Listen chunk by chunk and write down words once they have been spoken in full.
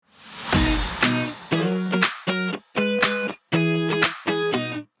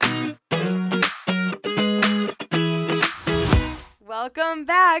Welcome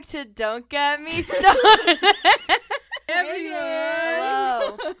back to Don't Get Me Started. Everyone.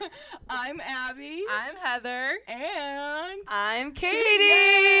 Hello. I'm Abby. I'm Heather. And I'm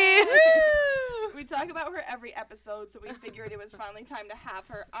Katie. we talk about her every episode, so we figured it was finally time to have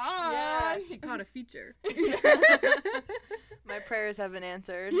her on. Yeah, she caught a feature. My prayers have been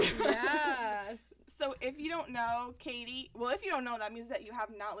answered. Yes. So if you don't know, Katie, if you don't know, that means that you have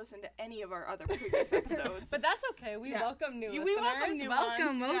not listened to any of our other previous episodes. But that's okay. We welcome new listeners. We welcome new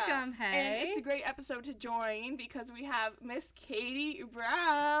ones. Welcome. Yeah. Hey. And it's a great episode to join because we have Miss Katie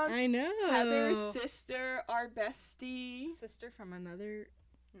Brown. I know. Heather's sister, our bestie. Sister from another.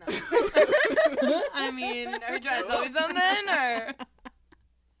 No. I mean, are we trying to tell me something, or?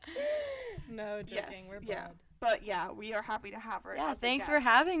 No, joking. Yes, We're yeah. blood. But yeah, we are happy to have her. Yeah, as a thanks for guest.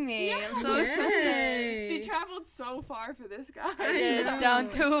 having me. Yeah. I'm so Yay. excited. She traveled so far for this guy. I did know. down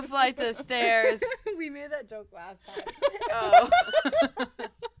 2 flights of stairs. We made that joke last time. Oh.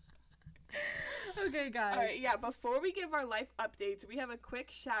 Okay, guys. All right, yeah, before we give our life updates, we have a quick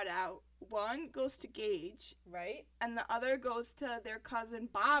shout out. One goes to Gage, Right? and the other goes to their cousin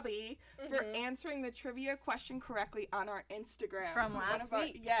Bobby for Mhm. answering the trivia question correctly on our Instagram. From one last of our-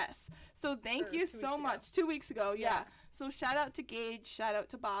 week? Yes. So thank Or you 2 so weeks much. 2 weeks ago, yeah. Yeah. So shout out to Gage, shout out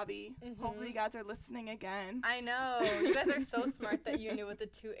to Bobby. Hopefully you guys are listening again. I know. You guys are so smart that you knew what the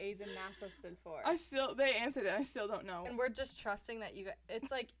 2 A's in NASA stood for. They answered it. I still don't know. And we're just trusting that you guys,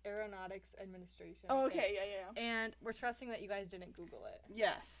 it's like Aeronautics Administration. I Oh, think. okay, yeah. And we're trusting that you guys didn't Google it.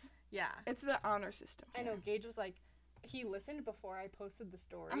 Yes. Yeah. It's the honor system. I know. Gage was like, he listened before I posted the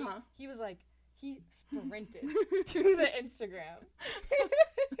story. Uh-huh. He was like, he sprinted to the Instagram.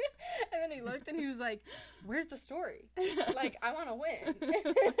 And then he looked and he was like, where's the story? Like, I want to win.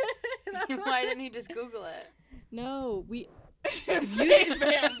 Why didn't he just Google it? No, we. You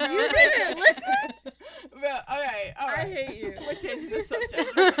didn't listen. Well, all right. I hate you. We're changing the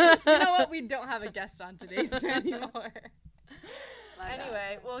subject. You know what? We don't have a guest on today anymore. My bad.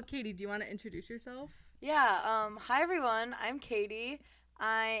 Anyway, well, Katie, do you want to introduce yourself? Yeah, hi everyone, I'm Katie.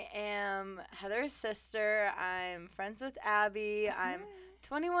 I am Heather's sister. I'm friends with Abby. I'm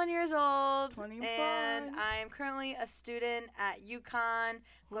 21 years old. 21. And I'm currently a student at UConn,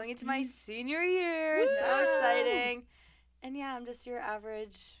 going into my senior year. So Woo! exciting. And yeah, I'm just your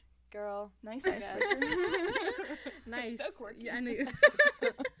average girl. Nice I guess. icebreaker. Nice. So quirky. Yeah, I know.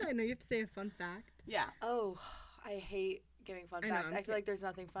 I know you have to say a fun fact. Yeah. Oh, I hate giving fun I know, facts. I'm I feel like there's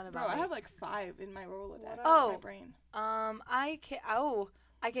nothing fun Bro, about I me. have like 5 in my Rolodex Oh. in my brain. I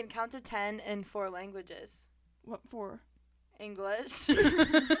can count to 10 in 4 languages. What for? English,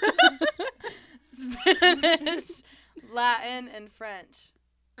 Spanish, Latin, and French.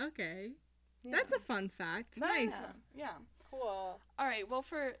 Okay. Yeah. That's a fun fact. Nice. Yeah. Cool. All right. Well,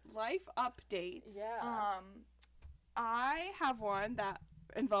 for life updates, Yeah. I have one that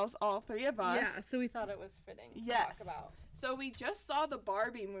involves all 3 of us. Yeah, so we thought it was fitting to Yes. talk about. So we just saw the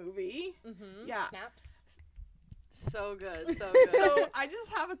Barbie movie. Mm-hmm. Yeah. Snaps. So good, so good. So I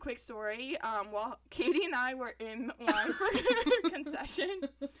just have a quick story. While Katie and I were in line for concession.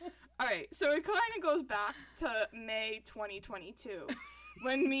 All right, so it kind of goes back to May 2022,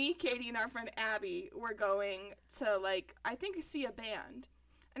 when me, Katie, and our friend Abby were going to I think see a band,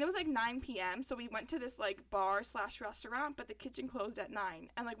 and it was 9 p.m. So we went to this bar/restaurant, but the kitchen closed at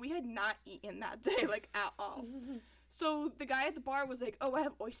 9, and we had not eaten that day at all. So the guy at the bar was like, "Oh, I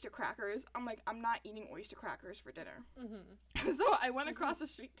have oyster crackers." I'm like, "I'm not eating oyster crackers for dinner." Mm-hmm. So I went across the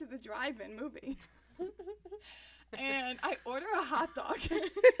street to the drive-in movie. And I order a hot dog.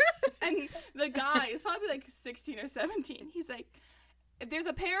 And the guy is probably 16 or 17. He's like, there's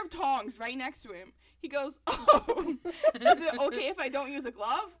a pair of tongs right next to him. He goes, "Oh, is it okay if I don't use a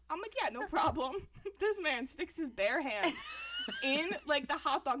glove?" I'm like, "Yeah, no problem." This man sticks his bare hand in the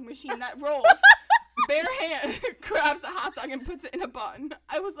hot dog machine that rolls. Bare hand grabs a hot dog and puts it in a bun.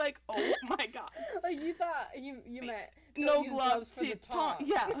 I was like, "Oh my god!" You thought you meant No use gloves for the to tongue.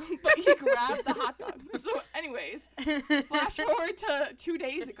 yeah, but he grabbed the hot dog. So, anyways, flash forward to 2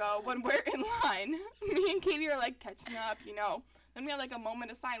 days ago when we're in line. Me and Katie are catching up, Then we had a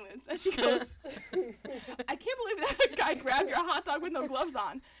moment of silence, and she goes, "I can't believe that guy grabbed your hot dog with no gloves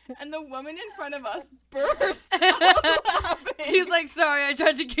on." And the woman in front of us burst out laughing. She's like, "Sorry, I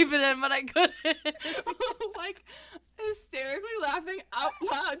tried to keep it in, but I couldn't." Hysterically laughing out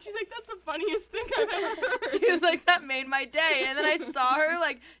loud. She's like, "That's the funniest thing I've ever heard." She was like, "That made my day." And then I saw her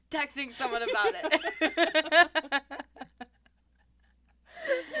texting someone about it.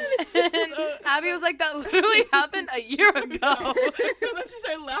 And Abby was like, "That literally happened a year ago." So then she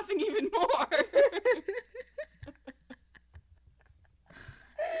started laughing even more.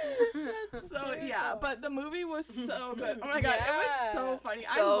 So yeah, but but the movie was so good. Oh my god, it was so funny.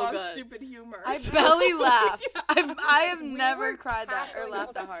 I So love good. stupid humor. I so- belly laughed. Yeah. I have We never were cried that or cackling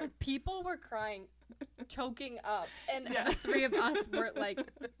laughed the that hard. People were crying, choking up, and Yeah. the three of us were like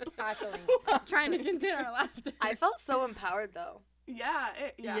cackling, trying to contain our laughter. I felt so empowered though. Yeah,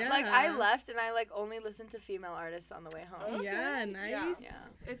 Yeah. Like I left and I like only listened to female artists on the way home. Okay. Yeah, nice. Yeah.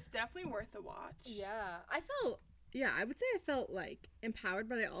 It's definitely worth a watch. Yeah. I would say I felt like empowered,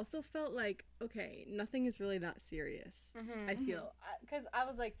 but I also felt like, okay, nothing is really that serious. Mm-hmm. I feel. Because I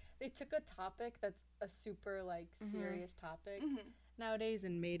was like, they took a topic that's a super like serious topic Nowadays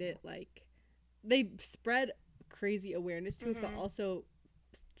and made it like they spread crazy awareness to it, but also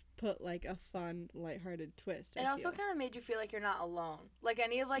put like a fun, lighthearted twist. It I also feel. kind of made you feel like you're not alone. Like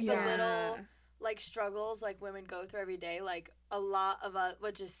any of like the Yeah. little like struggles like women go through every day. Like a lot of us,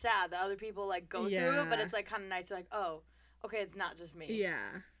 which is sad that other people like go through it, but Yeah. it's like kind of nice. To, like oh, okay, it's not just me.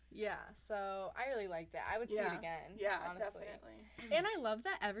 Yeah. Yeah, so I really liked it. I would see it again. Yeah, honestly. definitely. And I love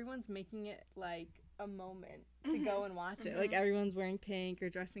that everyone's making it like a moment to go and watch it. Like everyone's wearing pink or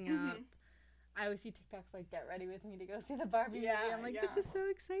dressing up. I always see TikToks like, "Get ready with me to go see the Barbie movie." Yeah, I'm like, This is so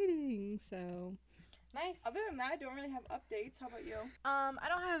exciting. So nice. Other than that, I don't really have updates. How about you? I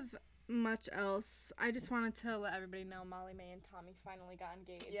don't have much else. I just wanted to let everybody know Molly May and Tommy finally got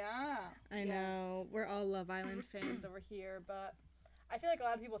engaged. Yeah. I Yes. know we're all Love Island fans over here, but I feel like a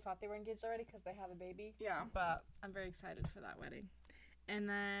lot of people thought they were engaged already because they have a baby. Yeah. But I'm very excited for that wedding. And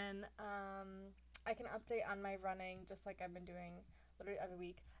then I can update on my running just like I've been doing literally every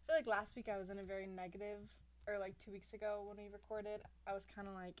week. I feel like last week I was in a very negative, or like 2 weeks ago when we recorded, I was kind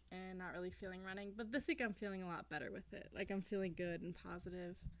of like, not really feeling running. But this week I'm feeling a lot better with it. Like I'm feeling good and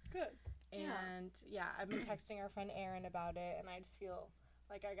positive. Good. And yeah, I've been texting our friend Erin about it, and I just feel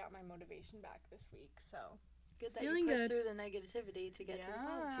like I got my motivation back this week. So Good that Feeling you pushed good. through the negativity to get to the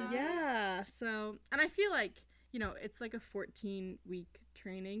positive. Yeah. So, and I feel like, it's like a 14-week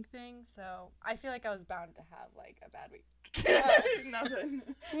training thing. so I feel like I was bound to have like a bad week. Nothing.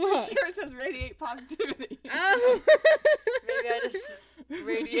 What? Sure, it says radiate positivity. Oh. Maybe I just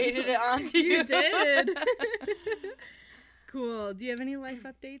radiated it onto you. You did. Cool. Do you have any life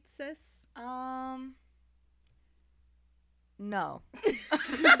updates, sis? No.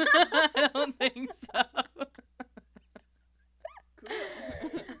 I don't think so.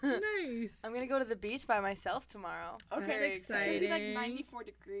 Nice. I'm gonna go to the beach by myself tomorrow. Okay, That's It's gonna be like exciting. 94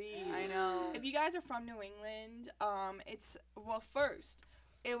 degrees. I know. If you guys are from New England, first,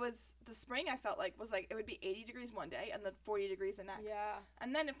 it was the spring. I felt like was like it would be 80 degrees one day and then 40 degrees the next. Yeah.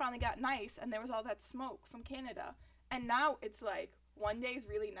 And then it finally got nice, and there was all that smoke from Canada. And now it's like one day is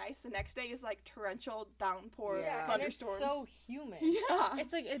really nice, the next day is like torrential downpour Yeah, and it's thunderstorms. so humid. Yeah.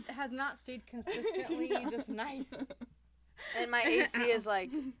 It's like it has not stayed consistently Yeah. just nice. And my AC is like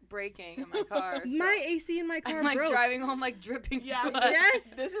breaking in my car. So My AC in my car I'm like broke. driving home like dripping Yeah. sweat.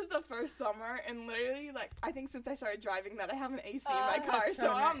 Yes. This is the first summer, and literally, like, I think since I started driving that I have an AC in Oh, my car, that's so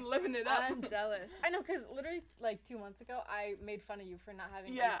so I'm living it up. I'm jealous. I know, because literally like 2 months ago, I made fun of you for not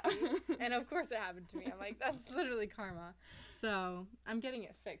having Yeah. AC. And of course it happened to me. I'm like, that's literally karma. So I'm getting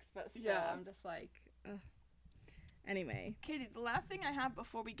it fixed, but still, Yeah. I'm just like, ugh. Anyway. Katie, the last thing I have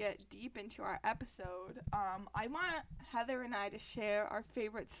before we get deep into our episode, I want Heather and I to share our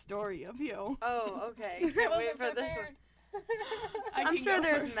favorite story of you. Oh, okay. I Can't wait wasn't for this one. prepared. I I'm can sure go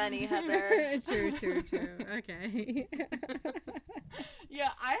there's first. many, Heather. True. Okay. Yeah,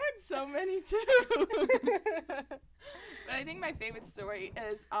 I had so many too. But I think my favorite story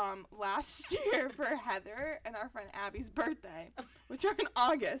is last year for Heather and our friend Abby's birthday, which are in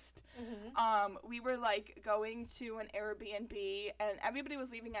August. We were like going to an Airbnb, and everybody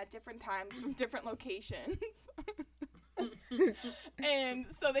was leaving at different times from different locations. And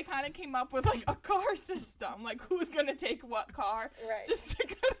so they kind of came up with like a car system, like who's gonna take what car, Right. just to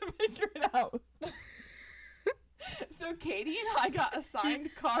kind of figure it out. So Katie and I got assigned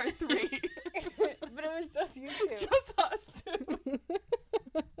car 3. But it was just you two. Just us two.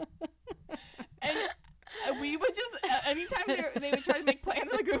 And we would just, anytime they would try to make plans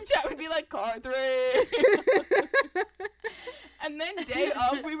in the group chat, we'd be like, car 3. And then day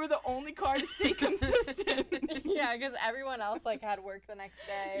of, we were the only car to stay consistent. Yeah, because everyone else like had work the next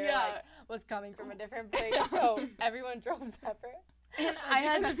day or Yeah. like was coming from a different place, so everyone drove separate. And I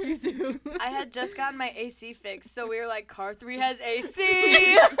had Except you two. I had just gotten my AC fixed, so we were like, car 3 has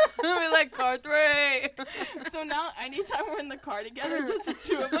AC. We're like, car 3. So now, anytime we're in the car together, just the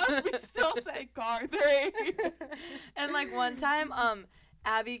two of us, we still say car 3. And like one time,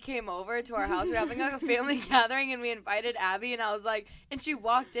 Abby came over to our house. We were having like a family gathering, and we invited Abby, and I was like, and she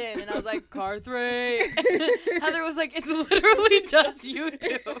walked in, and I was like, car 3. Heather was like, it's literally just you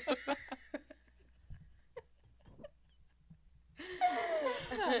two.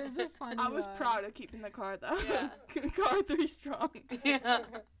 That is a funny I was one. proud of keeping the car though. Yeah. Car 3 strong. Yeah.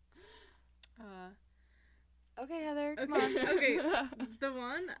 Okay, Heather, come on. Okay, the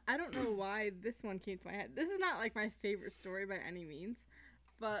one, I don't know why this one came to my head. This is not like my favorite story by any means,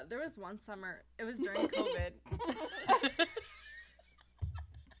 but there was one summer, it was during COVID.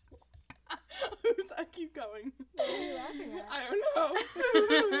 I keep going. What are you laughing at? I don't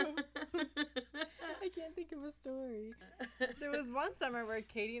know. I can't think of a story. There was one summer where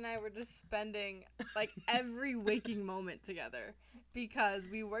Katie and I were just spending like every waking moment togetgether because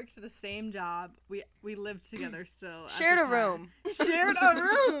we worked the same job. We lived together still. at Shared the a time. room. Shared a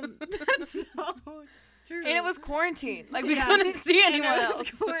room. That's so true. And it was quarantine. Like, we Yeah. couldn't see And anyone it was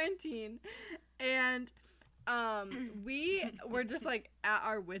else. quarantine. And we were just like at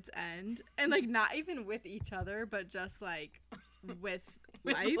our wits' end, and like not even with each other, but just like with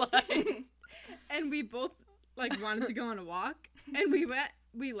life. And we both like wanted to go on a walk, and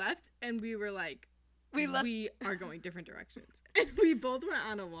we left, and we were like, We left. we are going different directions. And we both went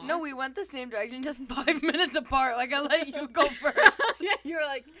on a walk. No, we went the same direction, just 5 minutes apart. Like, I let you go first. Yeah, you were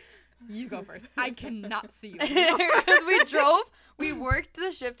like, you go first. I cannot see you. Because we worked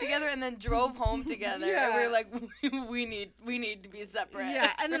the shift together and then drove home together. And we were like, we need to be separate.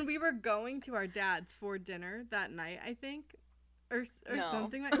 Yeah, and then we were going to our dad's for dinner that night, I think. Or No.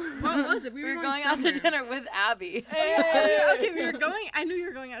 something like what was it? We were going out to dinner with Abby. Okay, we were going. I knew you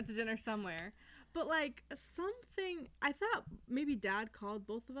were going out to dinner somewhere, but like something. I thought maybe Dad called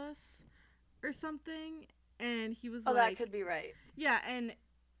both of us, or something, and he was Oh, like, that could be right. yeah, and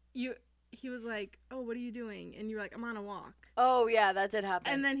he was like, oh, what are you doing? And you were like, I'm on a walk. Oh, yeah, that did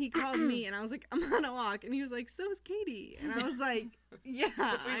happen. And then he called me, and I was like, I'm on a walk, and he was like, so is Katie, and I was like, yeah, We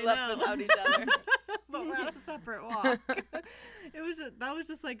I left know. without each other. But we're on a separate walk. That was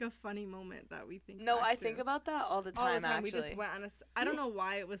just like a funny moment that we think. No, back I to. think about that all the time, all the time. actually. We just went on I don't know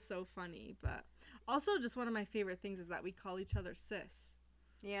why it was so funny, but also just one of my favorite things is that we call each other sis.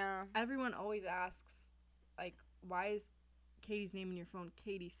 Yeah. Everyone always asks, like, why is Katie's name in your phone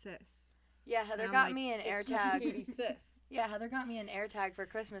Katie Sis? Yeah, Heather And I'm got like, me an "It's just AirTag. Katie Sis. Yeah, Heather got me an AirTag for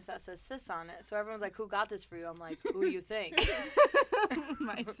Christmas that says sis on it. So everyone's like, who got this for you? I'm like, who do you think?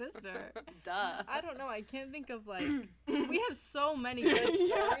 My sister. Duh. I don't know. I can't think of like we have so many good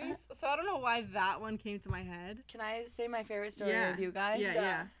stories, so I don't know why that one came to my head. Can I say my favorite story Yeah. with you guys?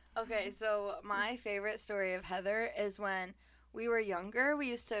 Yeah. Okay, so my favorite story of Heather is when we were younger, we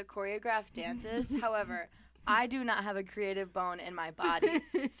used to choreograph dances. However, I do not have a creative bone in my body.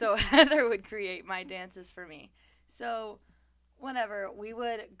 So Heather would create my dances for me. So whenever we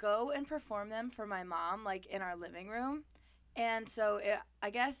would go and perform them for my mom, like in our living room. And so I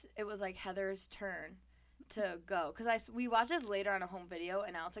guess it was like Heather's turn to go. Because we watched this later on a home video,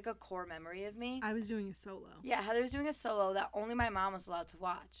 and now it's like a core memory of me. I was doing a solo. Yeah, Heather was doing a solo that only my mom was allowed to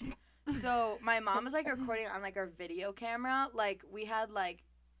watch. So my mom was like recording on like our video camera. Like we had like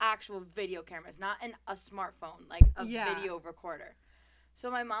actual video cameras, not a smartphone, like a video recorder.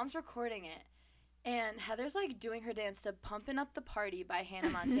 So my mom's recording it, and Heather's like doing her dance to Pumpin' Up the Party by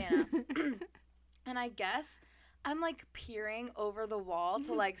Hannah Montana. And I guess I'm like peering over the wall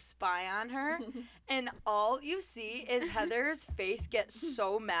to like spy on her, and all you see is Heather's face get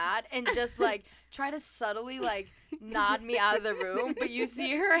so mad and just like try to subtly like nod me out of the room, but you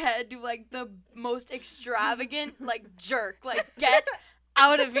see her head do like the most extravagant like jerk, like get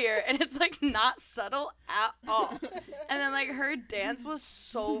out of here, and it's like not subtle at all. And then like her dance was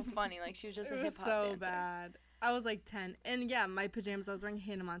so funny, like she was just a It was hip hop so dancer. bad. I was like 10, and yeah, my pajamas. I was wearing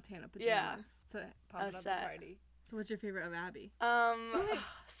Hannah Montana pajamas to pump it up the set. party. So, what's your favorite of Abby?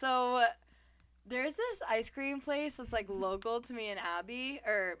 So there's this ice cream place that's like local to me and Abby,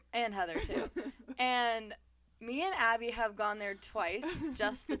 and Heather too. And me and Abby have gone there twice,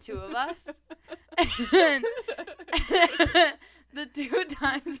 just the two of us. And the two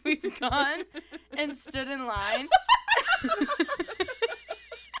times we've gone and stood in line. I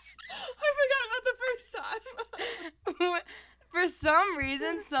forgot about the first time. For some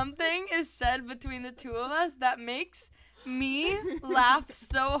reason, something is said between the two of us that makes me laugh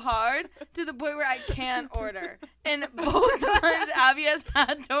so hard to the point where I can't order. And both times Abby has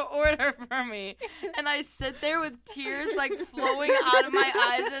had to order for me. And I sit there with tears like flowing out of my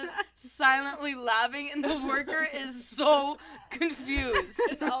eyes, just silently laughing. And the worker is so confused.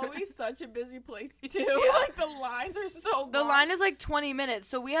 It's always such a busy place too. Yeah. Like the lines are so long. The line is like 20 minutes,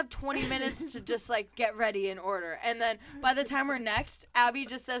 so we have 20 minutes to just like get ready and order. And then by the time we're next, Abby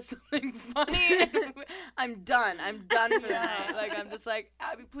just says something funny, and I'm done. I'm done for the night. Like I'm just like,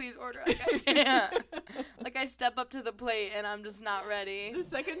 Abby, please order. Like I can't. Like I step up to the plate and I'm just not ready. The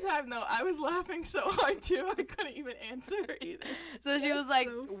second time though, I was laughing so hard too, I couldn't even answer her either. So she was like,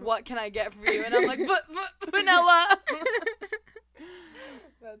 so funny. "What can I get for you?" And I'm like, vanilla."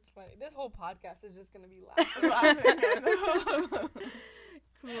 That's funny. This whole podcast is just gonna be laughing. Laughing.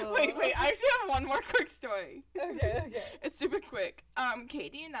 Cool. Wait, I actually have one more quick story. Okay. It's super quick.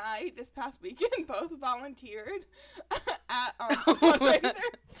 Katie and I this past weekend both volunteered at a fundraiser,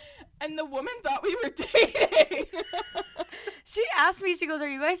 and the woman thought we were dating. She asked me, she goes, "Are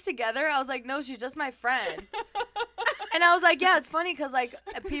you guys together?" I was like, "No, she's just my friend." And I was like, "Yeah, it's funny because like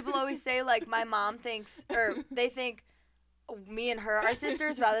people always say like my mom thinks or they think me and her are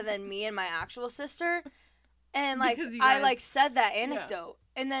sisters rather than me and my actual sister." And like Because you I guys- like said that anecdote,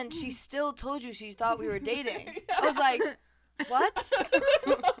 and then she still told you she thought we were dating. I was like, "What?"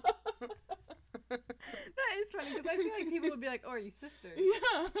 That is funny because I feel like people would be like, "Oh, are you sisters?"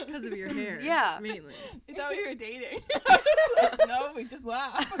 Yeah. Because of your hair. Yeah. Mainly. They thought we were dating. No, we just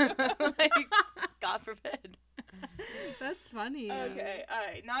laughed. Like, God forbid. That's funny. Okay,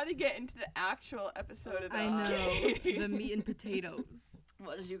 alright. Now to get into the actual episode about I know. Katie. The meat and potatoes.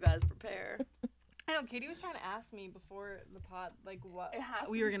 What did you guys prepare? I know Katie was trying to ask me before the pod, like what. It has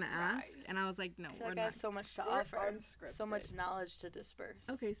We to were be going to ask, surprise. and I was like, no, I feel we're like I not. have so much to We're offer. So unscripted. much knowledge to disperse.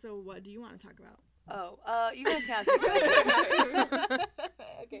 Okay, so what do you want to talk about? Oh, you guys can ask me questions.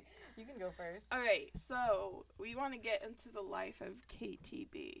 Okay, you can go first. Alright, so we want to get into the life of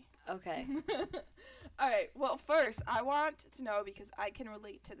KTB. Okay. Alright, well, first, I want to know, because I can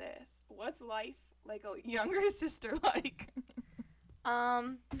relate to this, what's life like a younger sister like?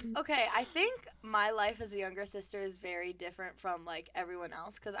 Okay, I think my life as a younger sister is very different from like everyone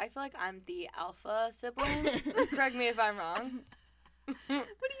else because I feel like I'm the alpha sibling. Correct me if I'm wrong. What do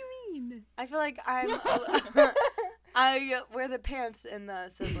you mean? I feel like I wear the pants in the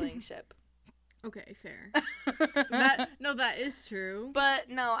sibling ship. Okay, fair. That is true. But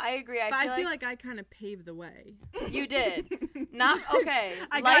no, I agree. But I feel like I kind of paved the way. you did. Not okay.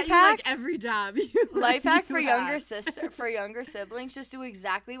 I Life got you hack. like every job. Life hack for you younger siblings, just do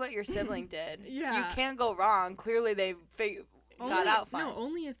exactly what your sibling did. Yeah. You can't go wrong. Clearly they got out fine. No,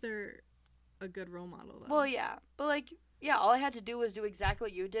 only if they're a good role model though. Well, yeah. But like yeah, all I had to do was do exactly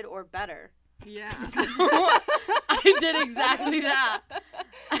what you did or better. Yeah. So I did exactly that.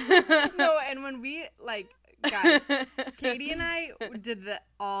 No, and when we like guys, Katie and I did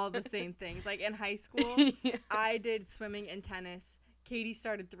all the same things. Like in high school, I did swimming and tennis. Katie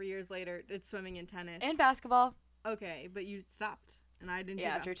started 3 years later, did swimming and tennis. And basketball. Okay, but you stopped, and I didn't.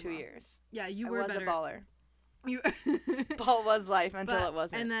 Yeah, do after 2 basketball. years. Yeah, you I were was better. a baller. You. Ball was life until But- it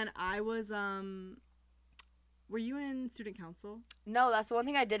wasn't. And then I was Were you in student council? No, that's the one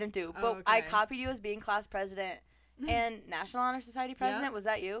thing I didn't do. But Oh, I okay. copied you as being class president and National Honor Society president. Was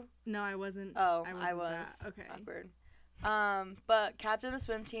that you? No, I wasn't. Oh, I I wasn't was. that. Okay. Awkward. But captain of the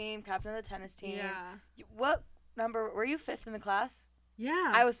swim team, captain of the tennis team. Yeah. What number were you? 5th in the class?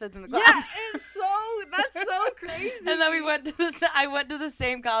 Yeah. I was 5th in the class. Yeah, that's so crazy. And then we went to I went to the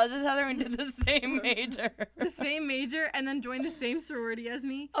same college as Heather and did the same major. The same major and then joined the same sorority as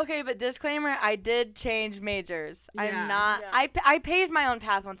me. Okay, but disclaimer, I did change majors. Yeah. I'm not. Yeah. I paved my own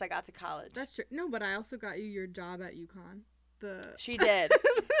path once I got to college. That's true. No, but I also got you your job at UConn. She did,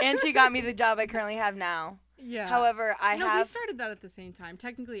 and she got me the job I currently have now. Yeah. However, I we have. started that at the same time.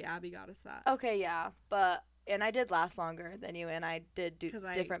 Technically, Abby got us that. Okay, yeah, but and I did last longer than you, and I did do 'Cause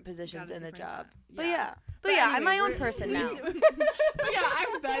I different got positions a in the different job. job. But Yeah. yeah, But I'm anyway, my own we're- person we now. But yeah,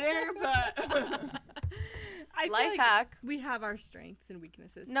 I'm better, but I feel Life like hack. we have our strengths and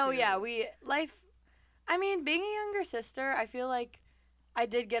weaknesses. No, too. yeah, I mean, being a younger sister, I feel like I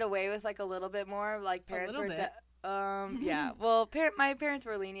did get away with like a little bit more. Like parents little were, bit. yeah. Well, my parents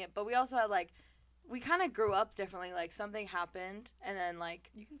were lenient, but we also had like, we kind of grew up differently. Like something happened, and then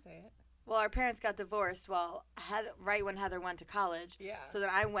like, You can say it. well, our parents got divorced. Well, right when Heather went to college. Yeah. So then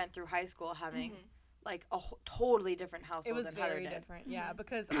I went through high school having like a totally different household It was than Heather very did. different. Yeah,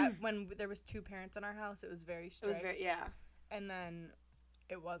 because when there was 2 parents in our house, it was very It strict. was very yeah. And then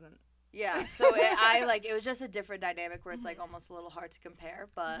it wasn't. Yeah, so it was just a different dynamic where it's like almost a little hard to compare,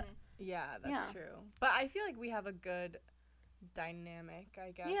 but Yeah, that's Yeah. true. But I feel like we have a good dynamic,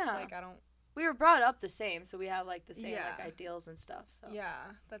 I guess. Yeah. Like, I don't. we were brought up the same, so we have like the same Yeah. like ideals and stuff. So Yeah,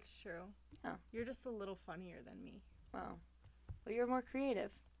 that's true. Yeah. You're just a little funnier than me. well, you're more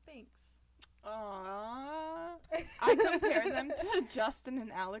creative. Thanks. Aww. I compare them to Justin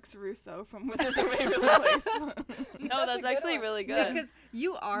and Alex Russo from Wizards of Waverly Place. No, that's actually really good. Because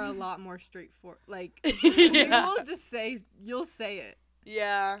you are a lot more straightforward. Like, Yeah. you will just say, you'll say it.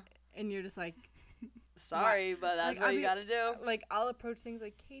 Yeah. And you're just like, Sorry, but that's Like, what I you mean, gotta do. like, I'll approach things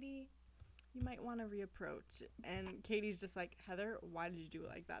like, Katie, you might want to reapproach. And Katie's just like, Heather, why did you do it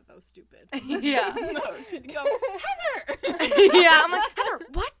like that? That was stupid. Yeah. No, she'd go, Heather! Yeah, I'm like, Heather,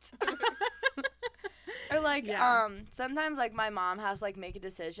 what? Or like, Yeah. sometimes like my mom has to like make a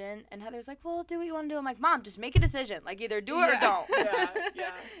decision, and Heather's like, well, do what you want to do. I'm like, Mom, just make a decision. Like, either do it or don't.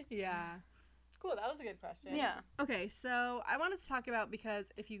 Yeah. Yeah. Cool, that was a good question. Yeah. Okay, so I wanted to talk about,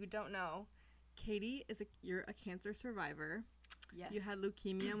 because if you don't know, Katie you're a cancer survivor. Yes. You had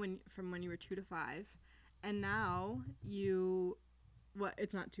leukemia from when you were 2 to 5, and now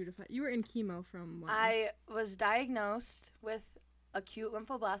it's not 2 to 5. You were in chemo from when? I was diagnosed with acute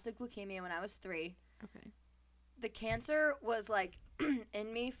lymphoblastic leukemia when I was 3. Okay. The cancer was like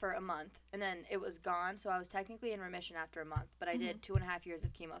in me for a month, and then it was gone. So I was technically in remission after a month, but I did 2.5 years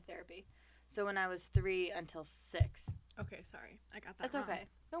of chemotherapy. So when I was 3 until 6. Okay, sorry, I got that. That's wrong. okay.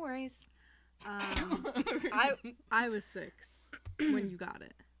 No worries. I was 6 when you got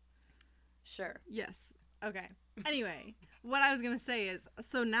it. Sure. Yes. Okay. Anyway, what I was gonna say is,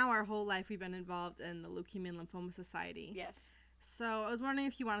 so now our whole life we've been involved in the Leukemia and Lymphoma Society. Yes. So I was wondering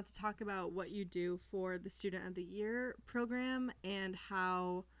if you wanted to talk about what you do for the Student of the Year program and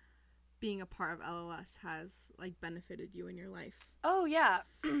how being a part of LLS has like benefited you in your life. Oh, yeah.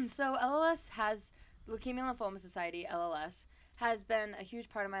 So LLS Leukemia and Lymphoma Society, LLS, has been a huge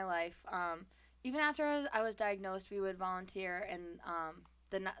part of my life. Even after I was diagnosed, we would volunteer in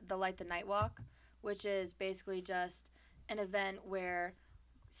the Light the Night Walk, which is basically just an event where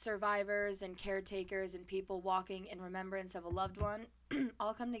survivors and caretakers and people walking in remembrance of a loved one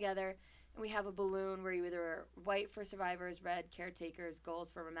all come together, and we have a balloon where you either are white for survivors, red caretakers, gold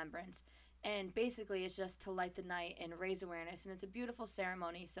for remembrance. And basically it's just to light the night and raise awareness, and it's a beautiful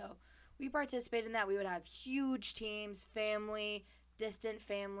ceremony. So we participate in that. We would have huge teams, family, distant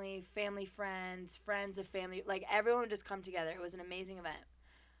family, family friends, friends of family, like everyone would just come together. It was an amazing event.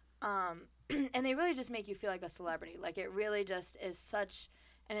 And they really just make you feel like a celebrity. Like, it really just is such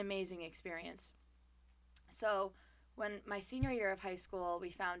an amazing experience. So when my senior year of high school, we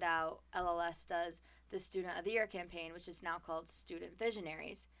found out LLS does the Student of the Year campaign, which is now called Student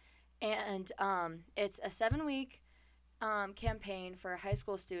Visionaries. And it's a 7-week campaign for high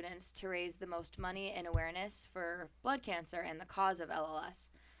school students to raise the most money and awareness for blood cancer and the cause of LLS.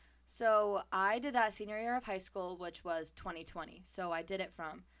 So I did that senior year of high school, which was 2020. So I did it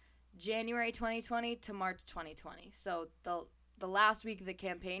from January 2020 to March 2020. So the last week of the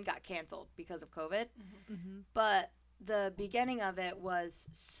campaign got canceled because of COVID. Mm-hmm. But the beginning of it was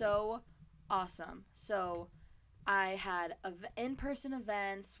so awesome. So I had in-person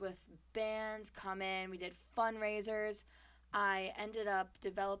events with bands come in. We did fundraisers. I ended up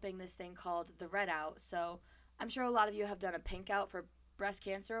developing this thing called the Red Out. So I'm sure a lot of you have done a pink out for breast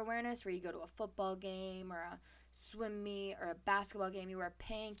cancer awareness, where you go to a football game or a swim meet or a basketball game. You wear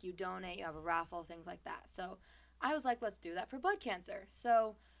pink, you donate, you have a raffle, things like that. So I was like, let's do that for blood cancer.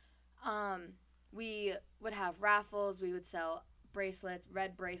 So we would have raffles. We would sell bracelets,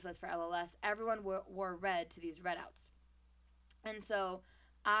 red bracelets for LLS. Everyone wore red to these Red Outs. And so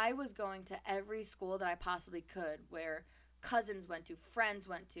I was going to every school that I possibly could, where cousins went to, friends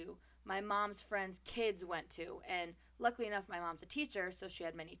went to, my mom's friends' kids went to. And luckily enough, my mom's a teacher, so she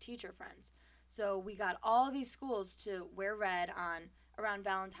had many teacher friends. So we got all these schools to wear red around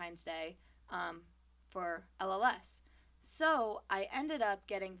Valentine's Day for LLS. So I ended up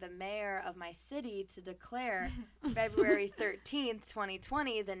getting the mayor of my city to declare February 13th,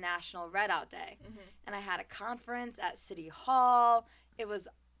 2020, the National Red Out Day. Mm-hmm. And I had a conference at City Hall. It was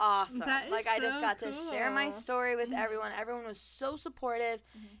awesome. That is I just so got to share my cool. story with everyone. Everyone was so supportive.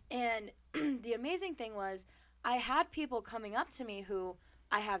 And the amazing thing was, I had people coming up to me who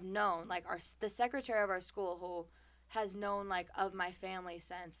I have known, like the secretary of our school, who has known like of my family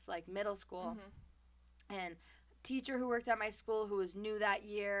since like middle school, and teacher who worked at my school who was new that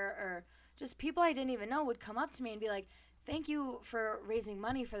year, or just people I didn't even know would come up to me and be like, thank you for raising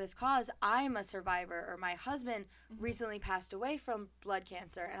money for this cause. I'm a survivor, or my husband recently passed away from blood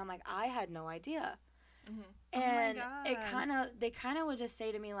cancer. And I'm like, I had no idea. And they kind of would just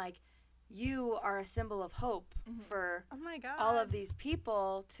say to me like, you are a symbol of hope for all of these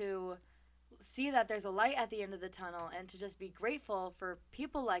people to see that there's a light at the end of the tunnel, and to just be grateful for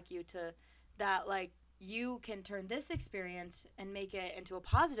people like you, to that like you can turn this experience and make it into a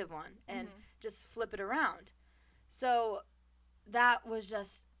positive one and just flip it around. So that was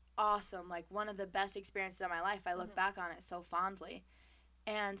just awesome, like one of the best experiences of my life. I look back on it so fondly.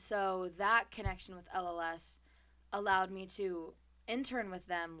 And so that connection with LLS allowed me to intern with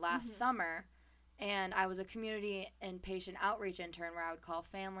them last summer. And I was a community and patient outreach intern where I would call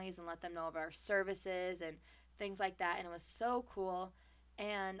families and let them know of our services and things like that. And it was so cool.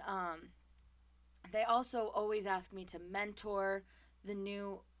 And they also always ask me to mentor the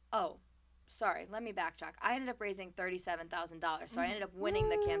new, let me backtrack. I ended up raising $37,000. So I ended up winning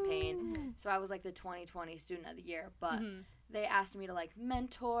the campaign. So I was like the 2020 student of the year. But they asked me to like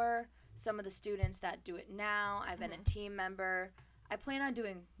mentor some of the students that do it now. I've been a team member. I plan on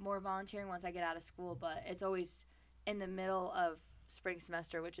doing more volunteering once I get out of school, but it's always in the middle of spring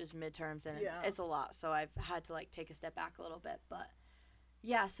semester, which is midterms, and it's a lot. So I've had to like take a step back a little bit. But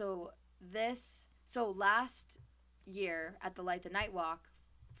yeah, so last year at the Light the Night Walk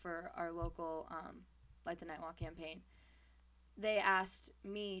for our local Light the Night Walk campaign, they asked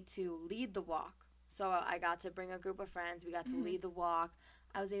me to lead the walk. So I got to bring a group of friends. We got to lead the walk.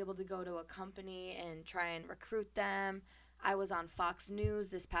 I was able to go to a company and try and recruit them. I was on Fox News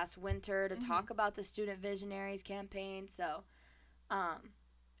this past winter to talk about the Student Visionaries campaign. So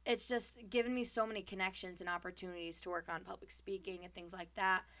it's just given me so many connections and opportunities to work on public speaking and things like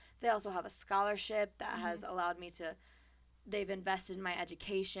that. They also have a scholarship that has allowed me to, they've invested in my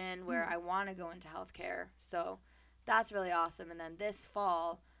education where I want to go into healthcare. So that's really awesome. And then this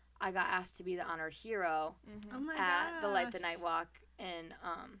fall, I got asked to be the honored hero at the Light the Night Walk in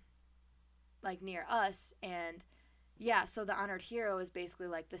like near us. And yeah, so the honored hero is basically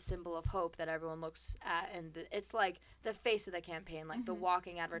like the symbol of hope that everyone looks at, and it's like the face of the campaign, like the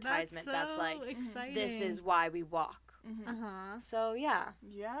walking advertisement. That's like exciting. This is why we walk. So yeah,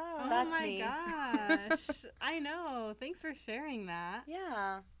 that's me. Oh my gosh, I know. Thanks for sharing that.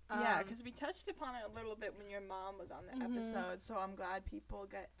 Yeah. Yeah, because we touched upon it a little bit when your mom was on the episode, so I'm glad people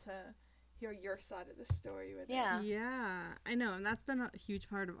get to hear your side of the story with it. Yeah, I know, and that's been a huge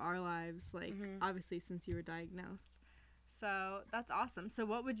part of our lives, like, obviously, since you were diagnosed. So that's awesome. So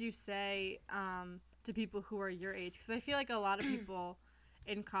what would you say to people who are your age? Because I feel like a lot of people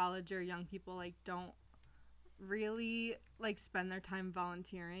in college or young people, like, don't really, like, spend their time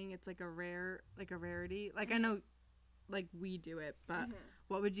volunteering. It's, like, a rarity. Like, I know, like, we do it, but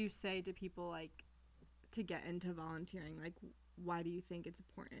what would you say to people, like, to get into volunteering? Like, why do you think it's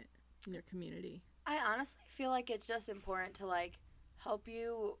important in your community? I honestly feel like it's just important to, like, help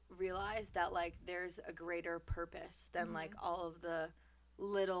you realize that, like, there's a greater purpose than, like, all of the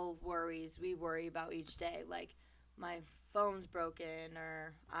little worries we worry about each day. Like, my phone's broken,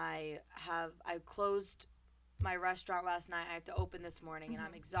 or I closed my restaurant last night. I have to open this morning, and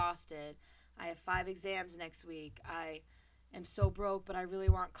I'm exhausted. I have 5 exams next week. I am so broke, but I really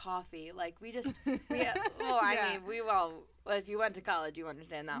want coffee. Like, we just, I mean, we all, if you went to college, you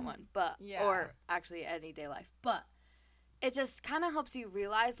understand that one. But, or actually any day life. But it just kind of helps you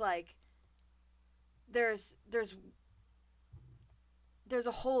realize, like, there's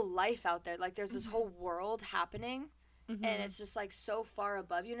a whole life out there. Like, there's this whole world happening, and it's just, like, so far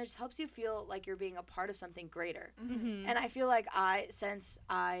above you, and it just helps you feel like you're being a part of something greater. And I feel like since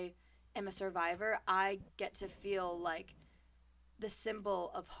I am a survivor, I get to feel like the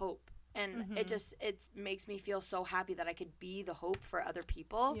symbol of hope. And it makes me feel so happy that I could be the hope for other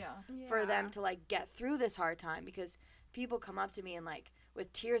people, for them to, like, get through this hard time, because people come up to me and, like,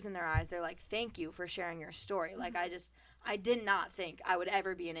 with tears in their eyes, they're like, thank you for sharing your story. Like, I did not think I would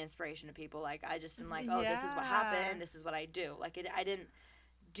ever be an inspiration to people. Like, I just am like, oh, this is what happened, this is what I do. Like, I didn't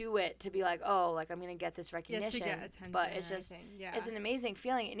do it to be like, oh, like, I'm gonna get this recognition. To get attention, but it's just, it's an amazing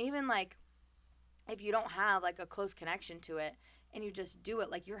feeling. And even, like, if you don't have, like, a close connection to it, and you just do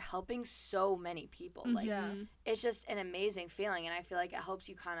it, like, you're helping so many people. Like, it's just an amazing feeling, and I feel like it helps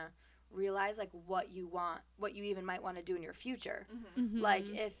you kind of realize, like, what you want, what you even might want to do in your future. Like,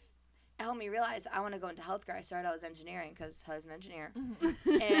 if it helped me realize I want to go into healthcare. I started out as engineering because I was an engineer,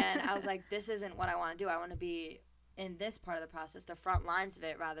 and I was like, this isn't what I want to do. I want to be in this part of the process, the front lines of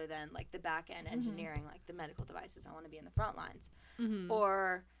it, rather than, like, the back end engineering, like the medical devices. I want to be in the front lines.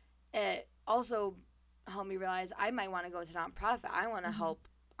 Or it also helped me realize I might want to go into nonprofit. I want to help.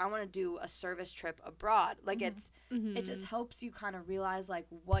 I want to do a service trip abroad. Like, it just helps you kind of realize, like,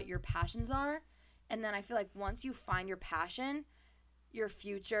 what your passions are. And then I feel like once you find your passion, your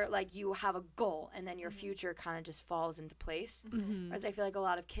future, like, you have a goal, and then your future kind of just falls into place. Whereas I feel like a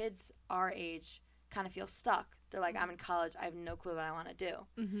lot of kids our age kind of feel stuck. They're like, I'm in college. I have no clue what I want to do.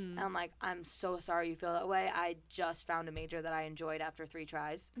 Mm-hmm. And I'm like, I'm so sorry you feel that way. I just found a major that I enjoyed after 3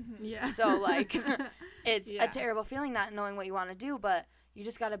 tries. Yeah. So, like, it's Yeah. a terrible feeling not knowing what you want to do, but you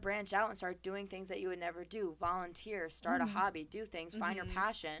just got to branch out and start doing things that you would never do. Volunteer, start a hobby, do things, find your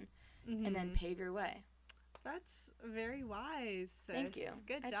passion, and then pave your way. That's very wise, sis. Thank you.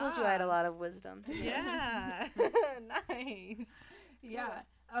 Good I job. told you I had a lot of wisdom. Yeah. Nice. Yeah.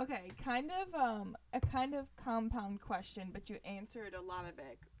 Okay. Kind of a kind of compound question, but you answered a lot of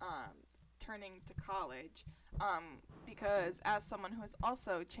it. Turning to college. Because as someone who has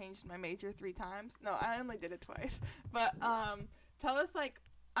also changed my major 3 times. No, I only did it twice. But tell us, like,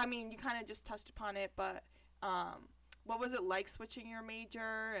 I mean, you kind of just touched upon it, but what was it like switching your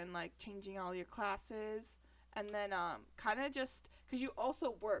major and like changing all your classes? And then kind of just because you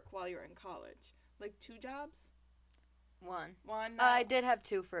also work while you're in college, like 2 jobs. One. One. I did have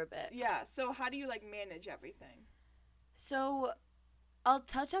 2 for a bit. Yeah. So how do you like manage everything? So I'll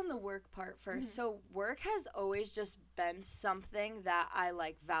touch on the work part first. So work has always just been something that I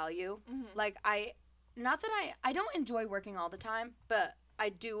like value. Like not that I don't enjoy working all the time, but I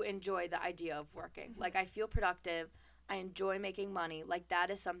do enjoy the idea of working. Like I feel productive. I enjoy making money. Like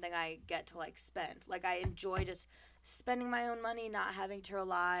that is something I get to like spend. Like I enjoy just spending my own money, not having to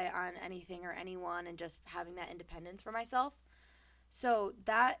rely on anything or anyone, and just having that independence for myself. So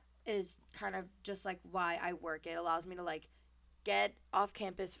that is kind of just like why I work. It allows me to like get off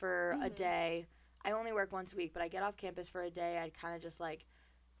campus for a day. I only work once a week, but I get off campus for a day. I kind of just like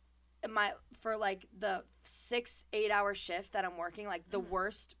for like the 6-8 hour shift that I'm working, like the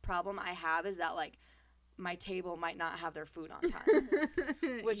worst problem I have is that like my table might not have their food on time,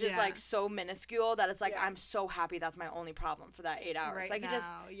 which is like so minuscule that it's like I'm so happy that's my only problem for that 8 hours. Right like now, it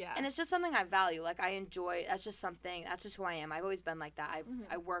just and it's just something I value. Like I enjoy. That's just who I am. I've always been like that.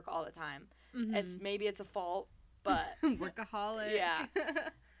 I work all the time. Maybe it's a fault, but workaholic. Yeah.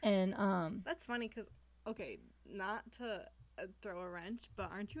 And That's funny because okay, not to throw a wrench,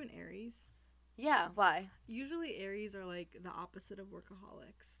 but aren't you an Aries? yeah. Why? Usually Aries are like the opposite of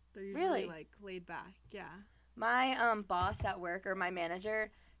workaholics. They're usually Really? like laid back. Yeah. My boss at work, or my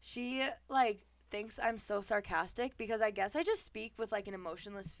manager, she like thinks I'm so sarcastic because I guess I just speak with like an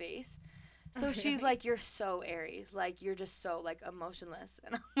emotionless face. So she's like, "You're so Aries, like you're just so like emotionless,"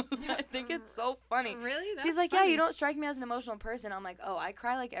 and I think it's so funny. Really? That's She's like, funny. "Yeah, you don't strike me as an emotional person." I'm like, "Oh, I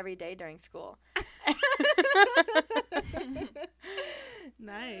cry like every day during school."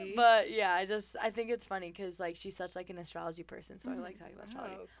 Nice. But yeah, I think it's funny because like she's such like an astrology person, so I like talking about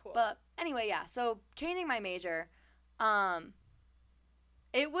astrology. Oh, cool. But anyway, yeah. So changing my major,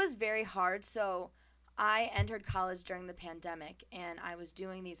 it was very hard. So I entered college during the pandemic, and I was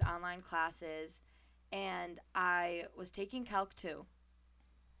doing these online classes, and I was taking Calc 2,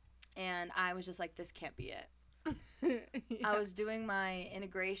 and I was just like, this can't be it. I was doing my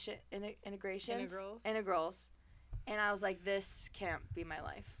integrals, and I was like, this can't be my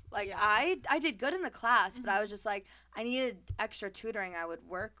life. Like, I did good in the class, but I was just like, I needed extra tutoring. I would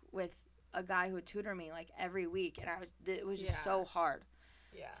work with a guy who would tutor me like every week, and it was just so hard.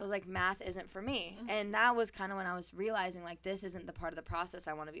 Yeah. So I was like, math isn't for me. And that was kind of when I was realizing like this isn't the part of the process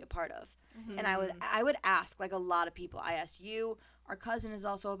I want to be a part of. And I would ask like a lot of people. I asked you. Our cousin is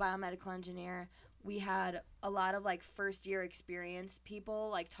also a biomedical engineer. We had a lot of like first year experience people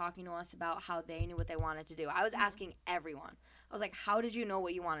like talking to us about how they knew what they wanted to do. I was asking everyone. I was like, how did you know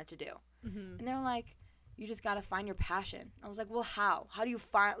what you wanted to do? And they were like, you just got to find your passion. I was like, well, how? How do you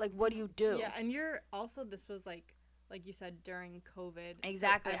find, like, what do you do? Yeah, and you're also, this was like you said, during COVID.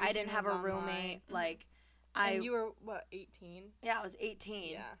 Exactly. So I didn't have a everything was roommate. online. Like, And you were, what, 18? Yeah, I was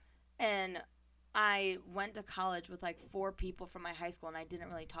 18. Yeah. And I went to college with like 4 people from my high school, and I didn't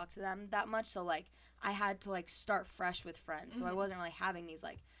really talk to them that much. So like I had to like start fresh with friends. So I wasn't really having these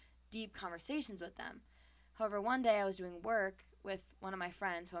like deep conversations with them. However, one day I was doing work with one of my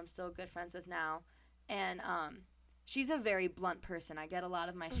friends who I'm still good friends with now, and she's a very blunt person. I get a lot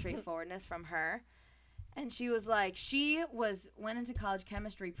of my straightforwardness from her. And she was like, went into college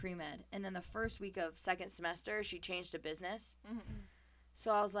chemistry pre-med, and then the first week of second semester, she changed to business.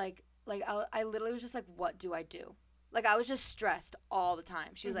 So I was like I literally was just like, what do I do? Like, I was just stressed all the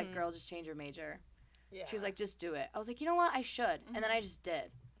time. She was like, girl, just change your major. Yeah. She was like, just do it. I was like, you know what? I should. And then I just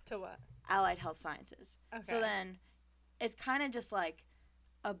did. To what? Allied Health Sciences. Okay. So then it's kind of just like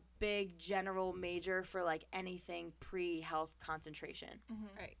a big general major for like anything pre-health concentration.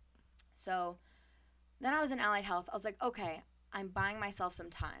 Right. So then I was in Allied Health. I was like, okay, I'm buying myself some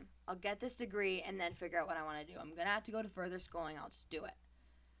time. I'll get this degree and then figure out what I want to do. I'm going to have to go to further schooling. I'll just do it.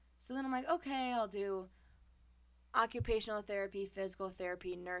 So then I'm like, okay, I'll do occupational therapy, physical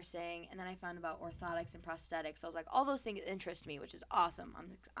therapy, nursing, and then I found about orthotics and prosthetics. So I was like, all those things interest me, which is awesome.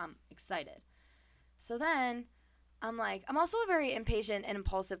 I'm excited. So then I'm like, I'm also a very impatient and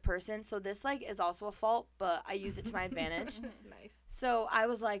impulsive person, so this like is also a fault, but I use it to my advantage. Nice. So I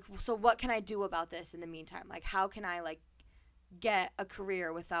was like, so what can I do about this in the meantime? Like, how can I like get a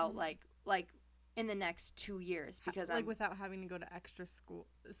career without like in the next 2 years? Because like I'm without having to go to extra school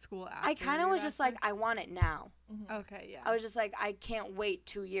after. I kind of was just like, I want it now. Okay, yeah. I was just like, I can't wait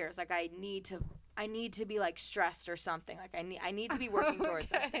 2 years. Like I need to be like stressed or something. Like I need to be working towards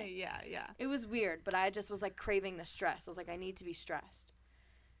something. Okay, yeah. It was weird, but I just was like craving the stress. I was like, I need to be stressed,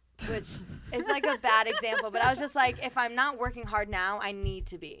 which is like a bad example. But I was just like, if I'm not working hard now, I need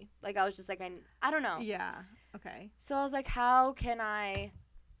to be. Like I was just like, I don't know. Yeah. Okay. So I was like, how can I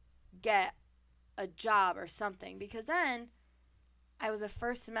get a job or something? Because then I was a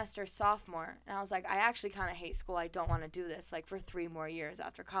first semester sophomore, and I was like, I actually kind of hate school. I don't want to do this like for 3 more years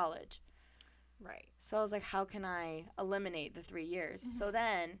after college. Right. So I was like, how can I eliminate the 3 years? So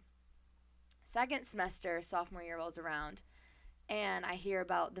then second semester, sophomore year rolls around, and I hear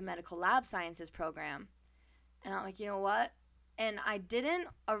about the medical lab sciences program. And I'm like, you know what? And I didn't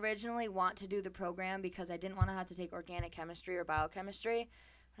originally want to do the program because I didn't want to have to take organic chemistry or biochemistry.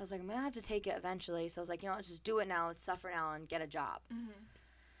 I was like, I'm going to have to take it eventually. So I was like, you know, let's just do it now. Let's suffer now and get a job.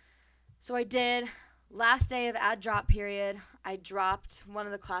 So I did. Last day of ad drop period, I dropped one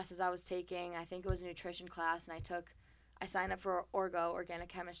of the classes I was taking. I think it was a nutrition class, and I signed up for organic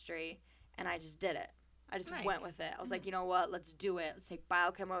chemistry, and I just did it. I just Nice. went with it. I was like, you know what? Let's do it. Let's take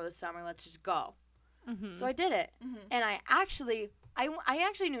biochem over the summer. Let's just go. So I did it. And I actually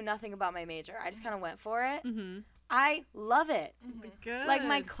knew nothing about my major. I just kind of went for it. I love it. Good. Like,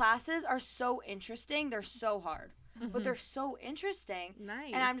 my classes are so interesting. They're so hard, but they're so interesting.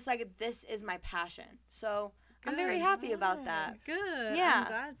 Nice. And I'm just like, this is my passion. So I'm very Good. happy about that. Good. Yeah. I'm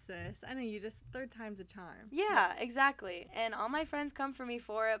glad, sis. I know you just third time's a charm. Yeah, exactly. And all my friends come for me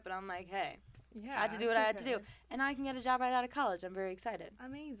for it, but I'm like, hey, Yeah. I had to do what I had to do. And now I can get a job right out of college. I'm very excited.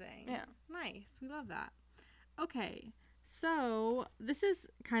 Amazing. Yeah. Nice. We love that. Okay. So this is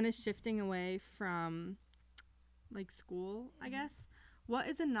kind of shifting away from like school, I guess. What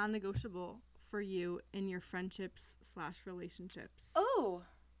is a non-negotiable for you in your friendships/relationships? Oh,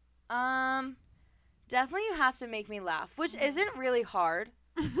 definitely you have to make me laugh, which isn't really hard.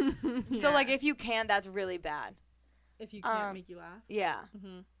 So, like, if you can, that's really bad. if you can't make you laugh. Yeah.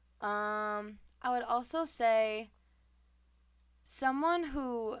 Mhm. I would also say someone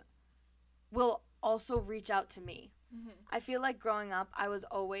who will also reach out to me. I feel like growing up, I was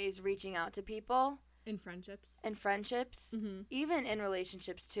always reaching out to people In friendships. in friendships, even in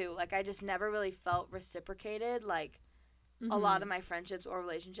relationships too. Like, I just never really felt reciprocated, like, a lot of my friendships or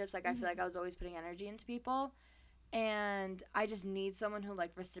relationships. Like, I feel like I was always putting energy into people, and I just need someone who,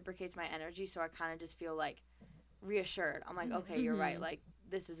 like, reciprocates my energy, so I kind of just feel, like, reassured. I'm like, okay, you're right. Like,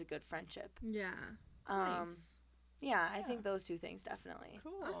 this is a good friendship. Yeah. Nice. Yeah, I think those two things definitely.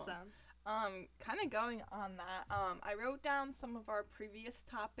 Cool. Awesome. Kind of going on that, I wrote down some of our previous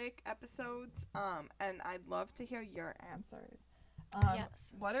topic episodes, and I'd love to hear your answers.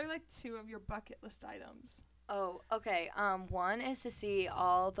 Yes. What are like 2 of your bucket list items? Oh, okay. One is to see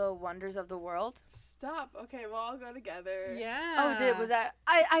all the wonders of the world. Stop. Okay, we'll all go together. Yeah. Oh, was that?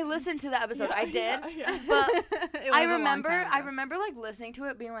 I listened to the episode. Yeah, I did, yeah. but It I was a long remember. time I ago. remember like listening to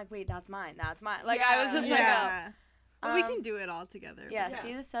it, being like, "Wait, that's mine. That's mine." Like I was just Yeah. But we Um, can do it all together. like, "Yeah, Yes.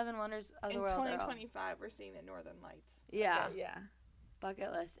 see the 7 wonders of In the world." They're all- 2025, we're seeing the Northern Lights. Yeah, Yeah.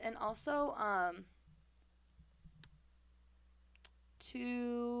 bucket list, and also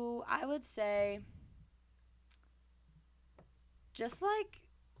I would say, just like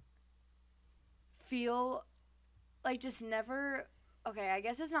feel like just never. Okay, I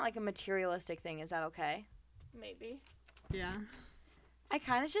guess it's not like a materialistic thing. Is that okay? Maybe. Yeah. I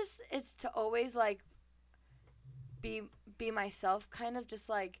kind of just, it's to always like be myself, kind of just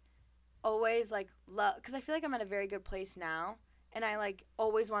like always like love, because I feel like I'm at a very good place now, and I like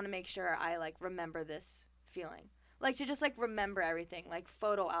always want to make sure I like remember this feeling, like to just like remember everything, like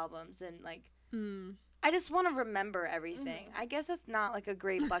photo albums, and like I just want to remember everything. I guess that's not like a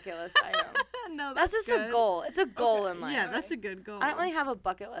great bucket list item. No, That's just good. a goal. It's a goal in life. Yeah, that's a good goal. I don't really have a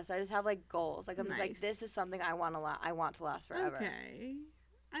bucket list. I just have like goals. Like I'm just like, Nice. this is something I want to last forever. Okay.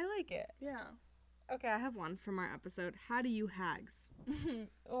 I like it. Yeah. Okay, I have one from our episode. How do you hags?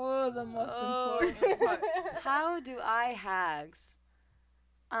 Oh, the most Oh. important part. How do I hags?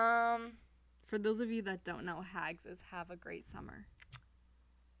 For those of you that don't know, hags is have a great summer.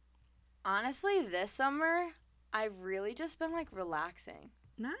 Honestly, this summer I've really just been like relaxing.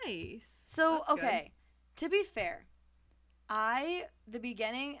 Nice. So That's good. okay, To be fair, I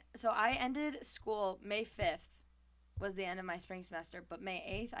ended school May 5th was the end of my spring semester, but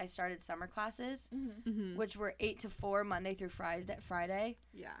May 8th I started summer classes, which were 8 to 4 Monday through Friday.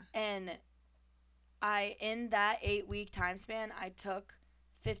 Yeah. And in that 8-week time span, I took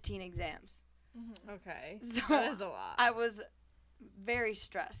 15 exams. Okay. So that is a lot. I was very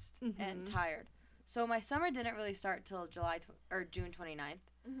stressed and tired. So my summer didn't really start till June 29th.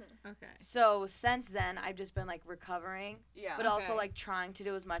 Okay. So since then, I've just been like recovering, Yeah. but also Okay. like trying to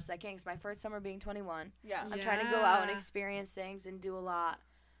do as much as I can. Because my first summer being 21, Yeah. I'm trying to go out and Yeah. experience things and do a lot,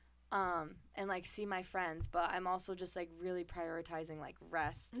 and like see my friends. But I'm also just like really prioritizing like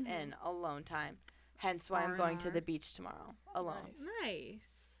rest and alone time. Hence why I'm going to R&R. the beach tomorrow alone.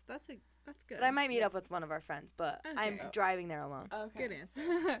 Nice. That's good. But I might meet up with one of our friends. But I'm Okay. driving there alone. Okay. Good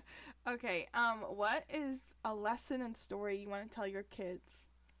answer. Okay. What is a lesson and story you want to tell your kids?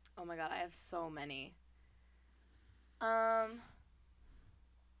 Oh my god, I have so many.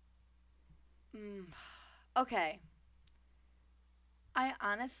 Okay. I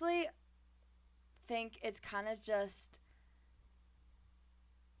honestly think it's kind of just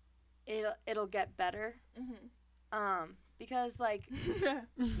it'll get better. Because like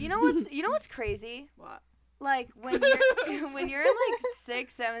you know what's crazy? What? Like when you're in like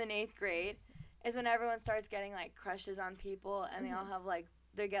 6th, 7th, and 8th grade is when everyone starts getting like crushes on people and they all have like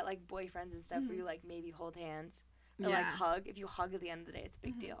they get like boyfriends and stuff where you like maybe hold hands or like Yeah. hug. If you hug at the end of the day, it's a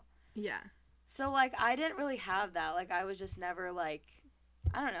big deal. Yeah. So like I didn't really have that. Like I was just never like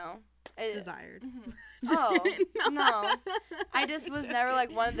I don't know. Desired. Oh, kidding. no. I just was never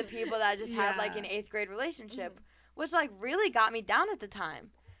like one of the people that just had like Yeah. an 8th grade relationship, which like really got me down at the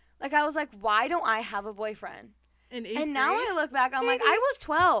time. Like I was like, why don't I have a boyfriend? In And now I look back, I'm like, I was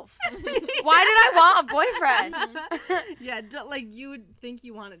 12. Why did I want a boyfriend? Yeah, like you would think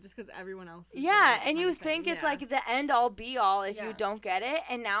you want it just because everyone else is Yeah, doing it and kind you of thing. think it's Yeah. like the end all be all if Yeah. you don't get it.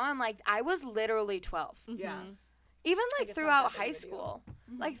 And now I'm like, I was literally 12. Yeah. Even like it's not throughout that big high of a deal. school,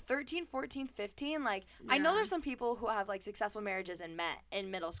 like 13, 14, 15. Like I know Yeah. there's some people who have like successful marriages and met in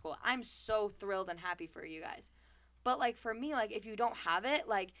middle school. I'm so thrilled and happy for you guys. But like for me, like if you don't have it,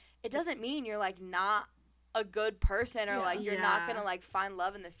 like it doesn't mean you're like not a good person or Yeah. like you're not Yeah. gonna like find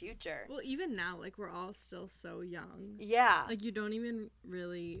love in the future. Well, even now, like we're all still so young. Yeah. Like you don't even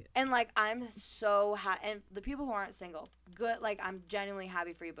really. And like I'm so and the people who aren't single, good. Like I'm genuinely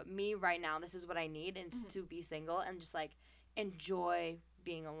happy for you. But me right now, this is what I need, and it's to be single and just like enjoy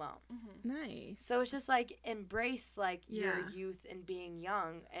being alone. Nice. So it's just like embrace like your Yeah. youth and being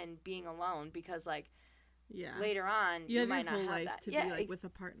young and being alone because like yeah. later on you you have might your not whole have life that. to Yeah, be like with a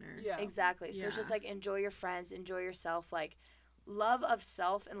partner. Yeah. exactly. So it's just Yeah. like enjoy your friends, enjoy yourself. Like love of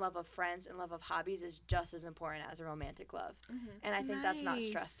self and love of friends and love of hobbies is just as important as a romantic love. And I think that's not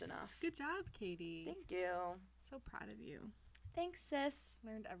stressed Nice. enough. Good job, Katie. Thank you. So proud of you. Thanks, sis.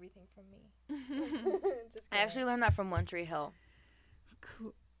 Learned everything from me. Just I actually learned that from One Tree Hill.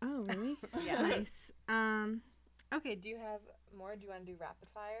 Cool. Oh, really? Yeah. Nice. Okay, do you have more? Do you want to do rapid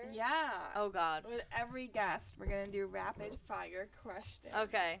fire? Yeah. Oh God. With every guest, we're gonna do rapid fire questions.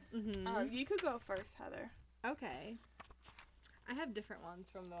 Okay. Mm-hmm. You could go first, Heather. Okay. I have different ones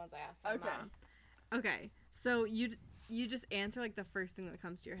from the ones I asked my Okay. mom. Okay. So you just answer like the first thing that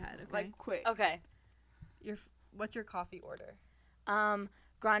comes to your head. Okay. Like quick. Okay. What's your coffee order?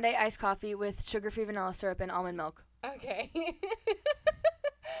 Grande iced coffee with sugar-free vanilla syrup and almond milk. Okay.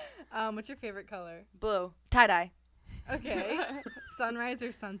 What's your favorite color? Blue. Tie-dye. Okay. Sunrise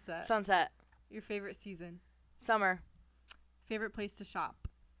or sunset? Sunset. Your favorite season? Summer. Favorite place to shop?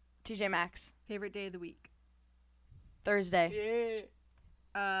 TJ Maxx. Favorite day of the week? Thursday.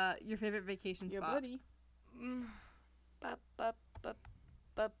 Yeah. Your favorite vacation Your spot? buddy.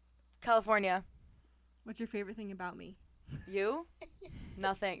 California. What's your favorite thing about me? You?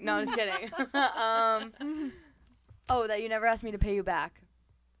 Nothing. No, I'm just kidding. Oh, that you never asked me to pay you back.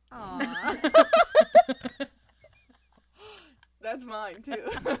 Aww. That's mine too.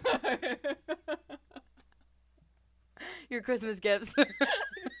 Your Christmas gifts.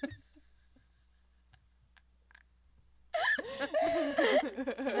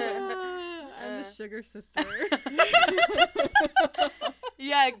 I'm the sugar sister.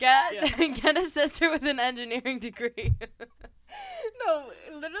 Yeah, get a sister with an engineering degree. No,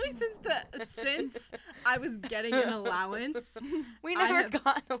 literally since I was getting an allowance, We I never have-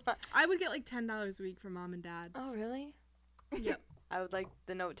 got a lot. I would get like $10 a week from mom and dad. Oh, really? Yep. I would like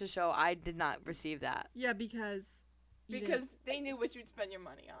the note to show I did not receive that. Yeah, because you didn't- because they knew what you'd spend your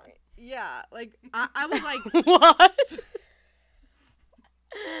money on. yeah, like I was like What?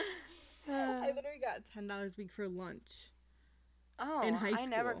 I literally got $10 a week for lunch. Oh, in high I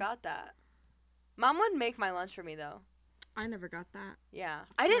never school. got that. Mom would make my lunch for me though. I never got that. Yeah.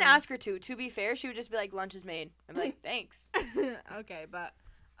 I didn't ask her to. To be fair, she would just be like, lunch is made. I'm like, thanks. Okay, but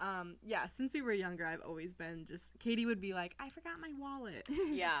yeah, since we were younger, I've always been just Katie would be like, I forgot my wallet.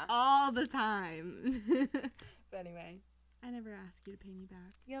 Yeah. All the time. But anyway, I never asked you to pay me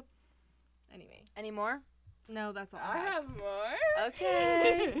back. Yep. Anyway. Any more? No, that's all I have more.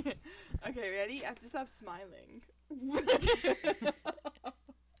 Okay. Okay, ready? I have to stop smiling.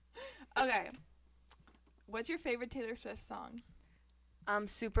 Okay. What's your favorite Taylor Swift song?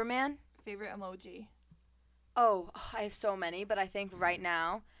 Superman. Favorite emoji? Oh, I have so many, but I think right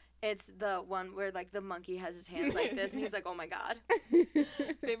now it's the one where like the monkey has his hands like this and he's like, oh my god.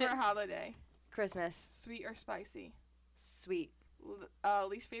 Favorite holiday? Christmas. Sweet or spicy? Sweet.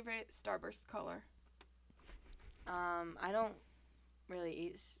 Least favorite Starburst color? I don't really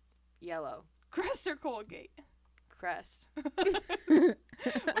eat yellow. Crest or Colgate? Crest.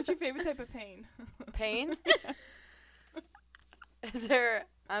 What's your favorite type of pain? Pain? Is there?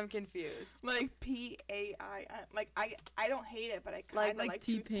 I'm confused. Like PAIN. Like I don't hate it, but I kind of like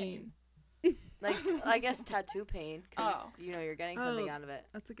tooth T-pain. pain. Like, I guess tattoo pain, because, Oh. you're getting something out of it.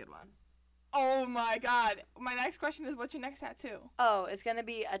 That's a good one. Oh my god. My next question is, what's your next tattoo? Oh, it's going to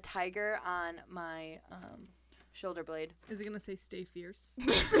be a tiger on my shoulder blade. Is it gonna say "Stay fierce"?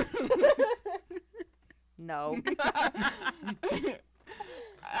 No.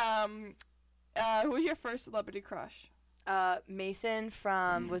 Who's your first celebrity crush? Mason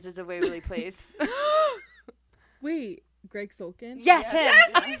from Wizards of Waverly Place. Wait, Greg Sulkin? Yes, him.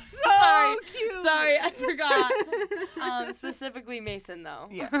 Yes, he's so sorry. cute. Sorry, I forgot. Specifically Mason, though.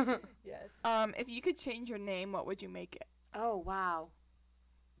 Yes. Yes. If you could change your name, what would you make it? Oh, wow.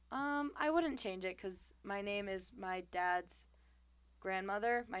 I wouldn't change it because my name is my dad's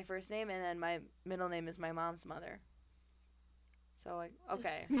grandmother, my first name, and then my middle name is my mom's mother. So,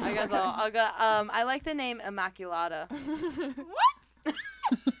 okay. I guess I'll go. I like the name Immaculata.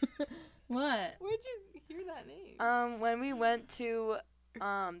 What? Where'd you hear that name? When we went to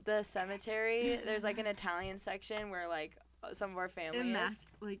the cemetery, there's like an Italian section where like some of our family is.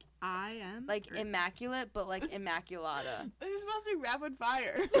 Like I am? Like Or- immaculate, but like Immaculata. This is supposed to be rapid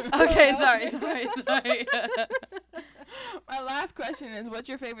fire. Okay, sorry. My last question is, what's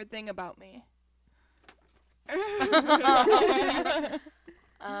your favorite thing about me?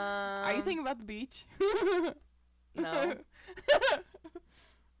 Are you thinking about the beach? No.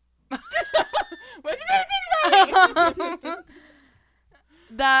 What's your favorite thing about me?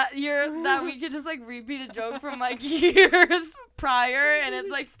 that we could just like repeat a joke from like years prior and it's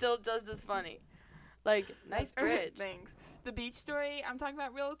like still just as funny. Like, nice bridge. Thanks. The beach story I'm talking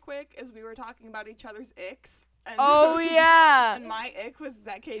about real quick is we were talking about each other's icks. And Oh yeah. And my ick was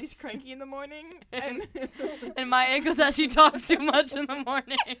that Katie's cranky in the morning. And And my ick was that she talks too much in the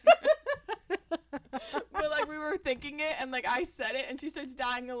morning. but like we were thinking it and like I said it and she starts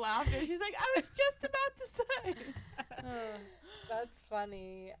dying of laughter. She's like, I was just about to say. That's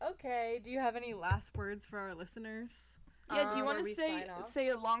funny. Okay. Do you have any last words for our listeners? Yeah, do you want Before to we say sign off?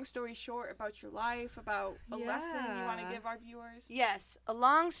 a long story short about your life, about a lesson you want to Yeah. give our viewers? Yes, a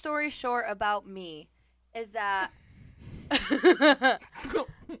long story short about me is that I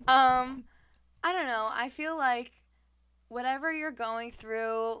don't know. I feel like whatever you're going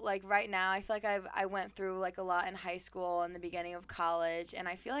through, like right now, I feel like I went through like a lot in high school and the beginning of college, and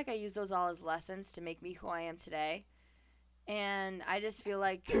I feel like I use those all as lessons to make me who I am today. And I just feel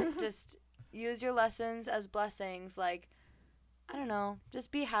like just use your lessons as blessings. Like, I don't know,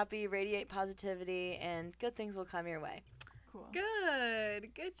 just be happy, radiate positivity, and good things will come your way. Cool.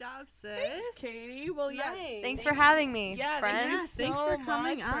 Good job, sis. Thanks, Katie. Well, yeah. Nice. Thanks for having me, Yeah, friends. thank you Thanks so for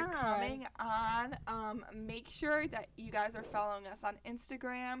coming much for on. coming on. Make sure that you guys are following us on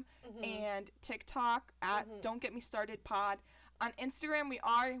Instagram and TikTok at Don't Get Me Started Pod. On Instagram,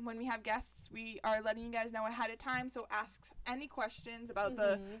 when we have guests, we are letting you guys know ahead of time. So ask any questions about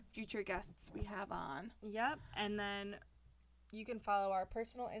the future guests we have on. Yep. And then You can follow our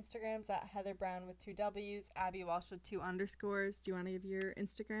personal Instagrams at Heather Brown with 2 W's, Abby Walsh with 2 underscores. Do you want to give your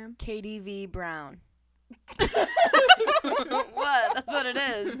Instagram? KDV Brown. What? That's what it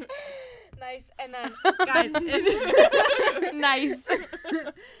is. Nice. And then, Guys, Nice.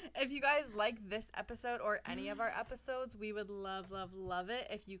 if you guys like this episode or any of our episodes, we would love it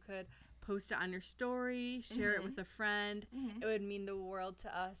if you could post it on your story, share it with a friend. it would mean the world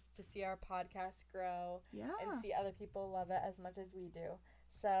to us to see our podcast grow Yeah. and see other people love it as much as we do.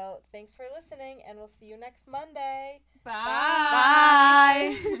 So thanks for listening, and we'll see you next Monday. Bye.